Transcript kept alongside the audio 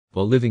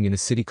While living in a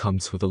city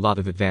comes with a lot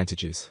of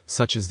advantages,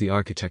 such as the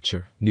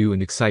architecture, new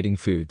and exciting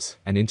foods,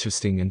 and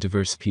interesting and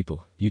diverse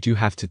people, you do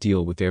have to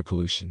deal with air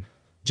pollution.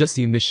 Just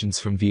the emissions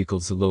from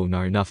vehicles alone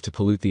are enough to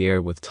pollute the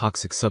air with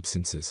toxic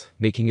substances,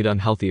 making it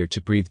unhealthier to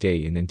breathe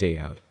day in and day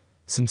out.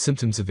 Some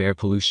symptoms of air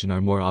pollution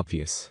are more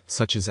obvious,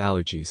 such as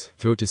allergies,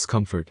 throat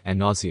discomfort, and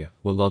nausea,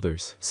 while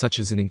others, such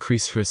as an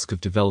increased risk of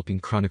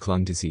developing chronic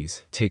lung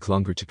disease, take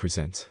longer to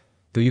present.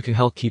 Though you can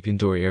help keep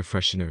indoor air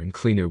freshener and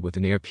cleaner with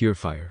an air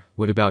purifier,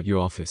 what about your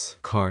office,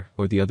 car,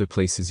 or the other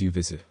places you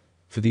visit?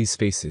 For these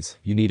spaces,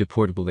 you need a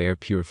portable air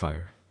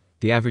purifier.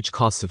 The average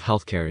cost of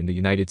healthcare in the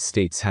United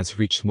States has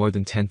reached more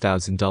than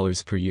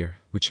 $10,000 per year,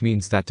 which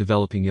means that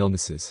developing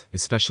illnesses,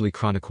 especially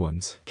chronic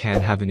ones, can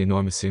have an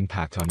enormous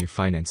impact on your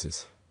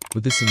finances.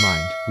 With this in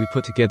mind, we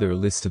put together a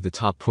list of the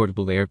top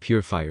portable air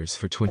purifiers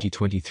for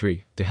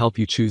 2023 to help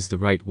you choose the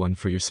right one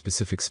for your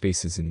specific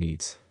spaces and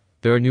needs.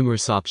 There are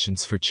numerous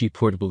options for cheap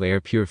portable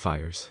air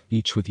purifiers,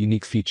 each with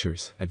unique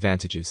features,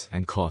 advantages,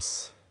 and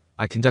costs.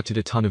 I conducted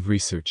a ton of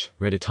research,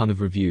 read a ton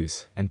of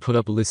reviews, and put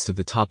up a list of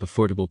the top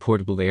affordable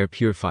portable air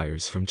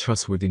purifiers from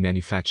trustworthy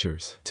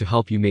manufacturers to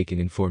help you make an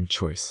informed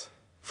choice.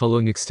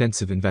 Following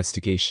extensive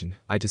investigation,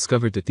 I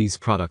discovered that these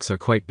products are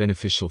quite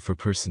beneficial for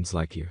persons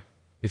like you.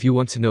 If you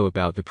want to know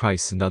about the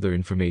price and other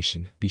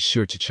information, be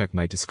sure to check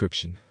my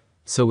description.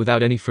 So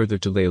without any further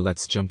delay,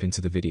 let's jump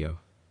into the video.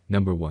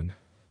 Number 1.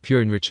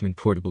 Pure Enrichment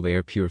Portable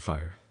Air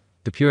Purifier.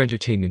 The Pure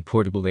Entertainment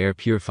Portable Air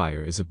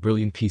Purifier is a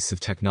brilliant piece of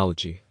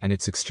technology, and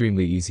it's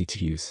extremely easy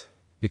to use.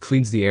 It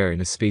cleans the air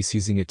in a space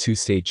using a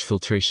two-stage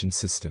filtration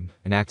system,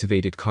 an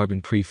activated carbon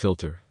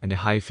pre-filter, and a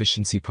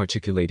high-efficiency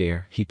particulate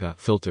air (HEPA)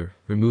 filter,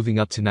 removing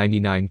up to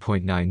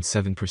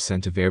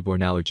 99.97% of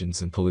airborne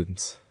allergens and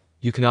pollutants.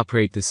 You can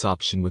operate this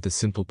option with a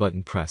simple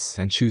button press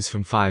and choose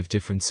from 5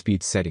 different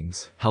speed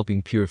settings,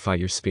 helping purify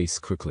your space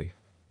quickly.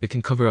 It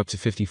can cover up to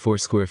 54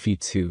 square feet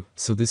too,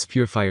 so this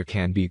purifier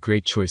can be a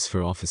great choice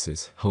for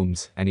offices,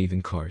 homes, and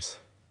even cars.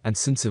 And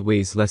since it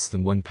weighs less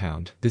than 1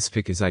 pound, this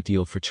pick is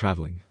ideal for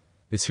traveling.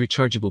 Its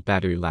rechargeable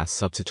battery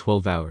lasts up to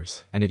 12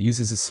 hours, and it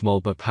uses a small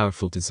but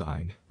powerful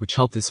design, which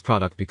helped this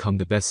product become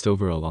the best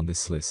overall on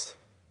this list.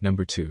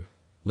 Number 2.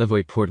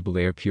 Levoit Portable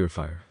Air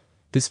Purifier.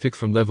 This pick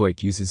from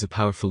Levoit uses a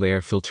powerful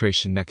air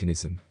filtration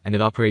mechanism, and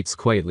it operates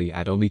quietly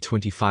at only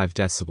 25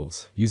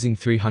 decibels, using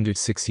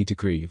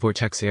 360-degree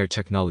vortex air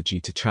technology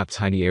to trap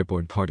tiny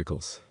airborne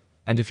particles.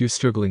 And if you're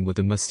struggling with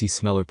a musty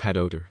smell or pad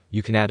odor,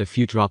 you can add a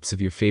few drops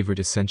of your favorite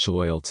essential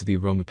oil to the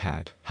aroma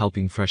pad,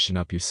 helping freshen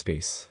up your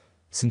space.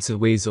 Since it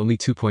weighs only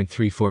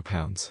 2.34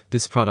 pounds,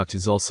 this product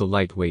is also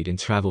lightweight and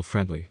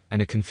travel-friendly, and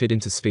it can fit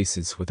into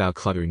spaces without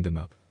cluttering them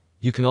up.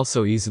 You can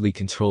also easily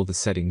control the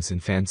settings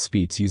and fan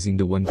speeds using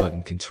the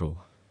one-button control.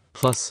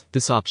 Plus,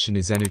 this option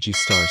is ENERGY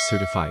STAR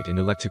certified in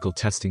Electrical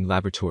Testing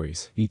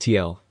Laboratories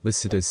 (ETL),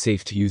 listed as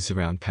safe to use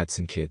around pets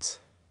and kids.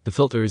 The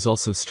filter is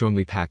also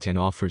strongly packed and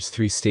offers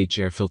 3-stage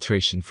air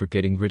filtration for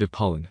getting rid of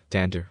pollen,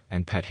 dander,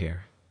 and pet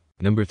hair.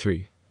 Number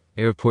 3.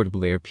 Aroeve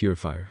Portable Air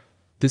Purifier.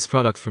 This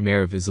product from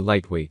Aroeve is a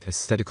lightweight,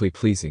 aesthetically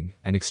pleasing,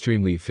 and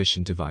extremely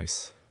efficient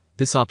device.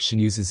 This option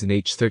uses an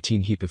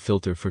H13 HEPA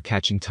filter for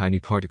catching tiny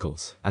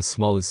particles, as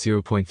small as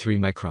 0.3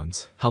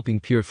 microns, helping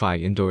purify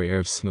indoor air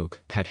of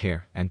smoke, pet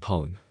hair, and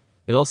pollen.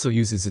 It also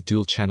uses a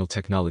dual-channel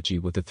technology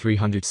with a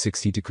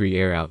 360-degree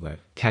air outlet,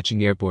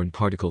 catching airborne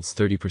particles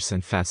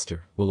 30%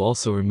 faster, while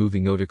also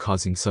removing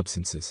odor-causing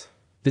substances.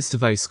 This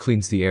device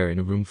cleans the air in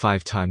a room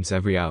 5 times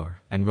every hour,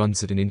 and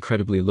runs at an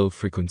incredibly low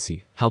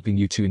frequency, helping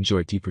you to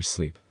enjoy deeper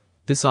sleep.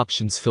 This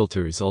option's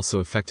filter is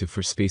also effective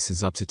for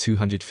spaces up to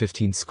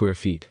 215 square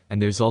feet,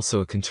 and there's also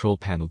a control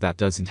panel that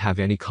doesn't have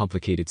any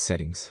complicated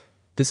settings.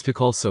 This pick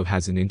also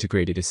has an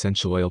integrated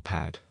essential oil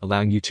pad,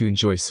 allowing you to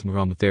enjoy some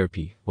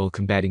aromatherapy while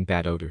combating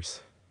bad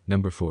odors.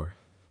 Number 4.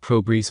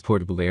 ProBreeze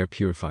Portable Air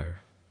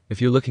Purifier.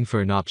 If you're looking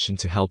for an option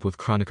to help with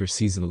chronic or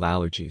seasonal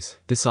allergies,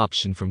 this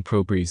option from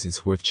ProBreeze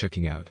is worth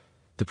checking out.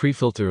 The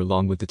pre-filter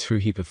along with the true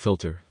HEPA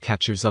filter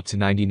captures up to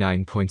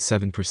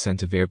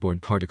 99.7% of airborne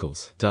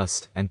particles,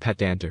 dust, and pet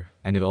dander,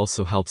 and it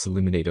also helps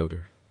eliminate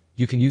odor.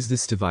 You can use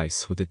this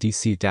device with a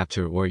DC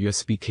adapter or a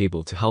USB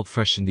cable to help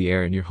freshen the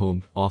air in your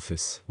home,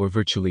 office, or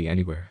virtually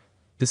anywhere.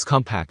 This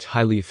compact,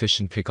 highly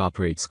efficient pick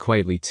operates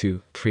quietly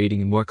too,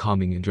 creating a more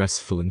calming and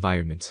restful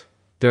environment.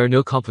 There are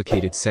no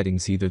complicated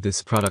settings either.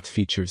 This product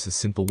features a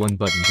simple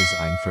one-button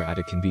design for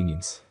added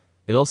convenience.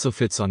 It also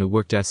fits on a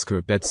work desk or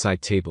a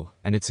bedside table,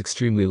 and it's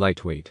extremely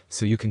lightweight,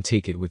 so you can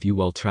take it with you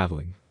while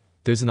traveling.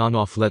 There's an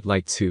on-off LED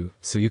light too,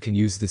 so you can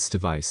use this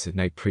device at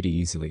night pretty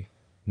easily.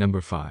 Number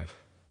 5.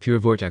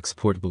 Purivortex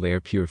Portable Air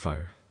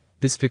Purifier.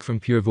 This pick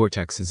from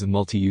Purivortex is a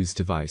multi-use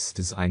device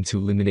designed to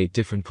eliminate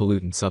different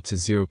pollutants up to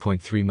 0.3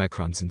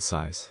 microns in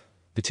size.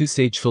 The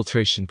 2-stage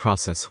filtration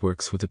process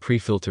works with a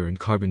pre-filter and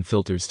carbon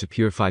filters to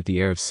purify the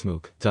air of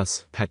smoke,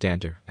 dust, pet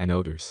dander, and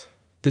odors.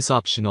 This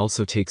option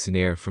also takes in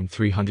air from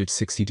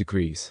 360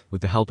 degrees with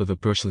the help of a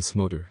brushless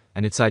motor,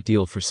 and it's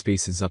ideal for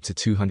spaces up to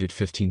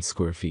 215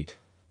 square feet.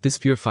 This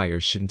purifier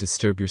shouldn't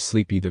disturb your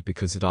sleep either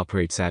because it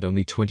operates at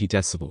only 20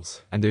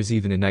 decibels, and there's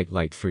even a night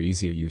light for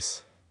easier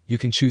use. You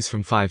can choose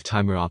from 5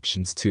 timer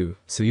options too,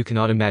 so you can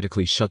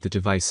automatically shut the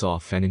device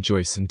off and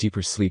enjoy some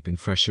deeper sleep in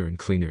fresher and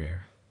cleaner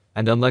air.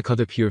 And unlike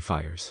other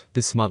purifiers,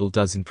 this model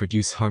doesn't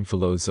produce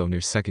harmful ozone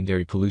or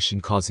secondary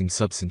pollution-causing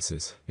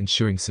substances,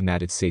 ensuring some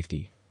added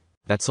safety.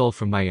 That's all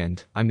from my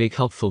end. I make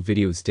helpful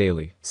videos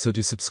daily, so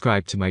do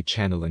subscribe to my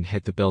channel and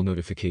hit the bell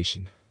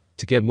notification.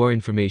 To get more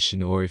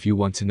information or if you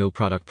want to know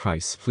product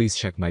price, please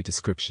check my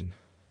description.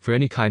 For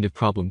any kind of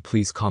problem,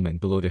 please comment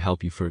below to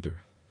help you further.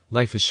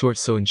 Life is short,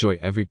 so enjoy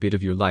every bit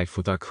of your life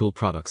with our cool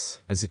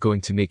products, as it's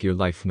going to make your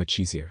life much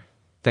easier.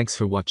 Thanks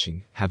for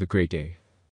watching, have a great day.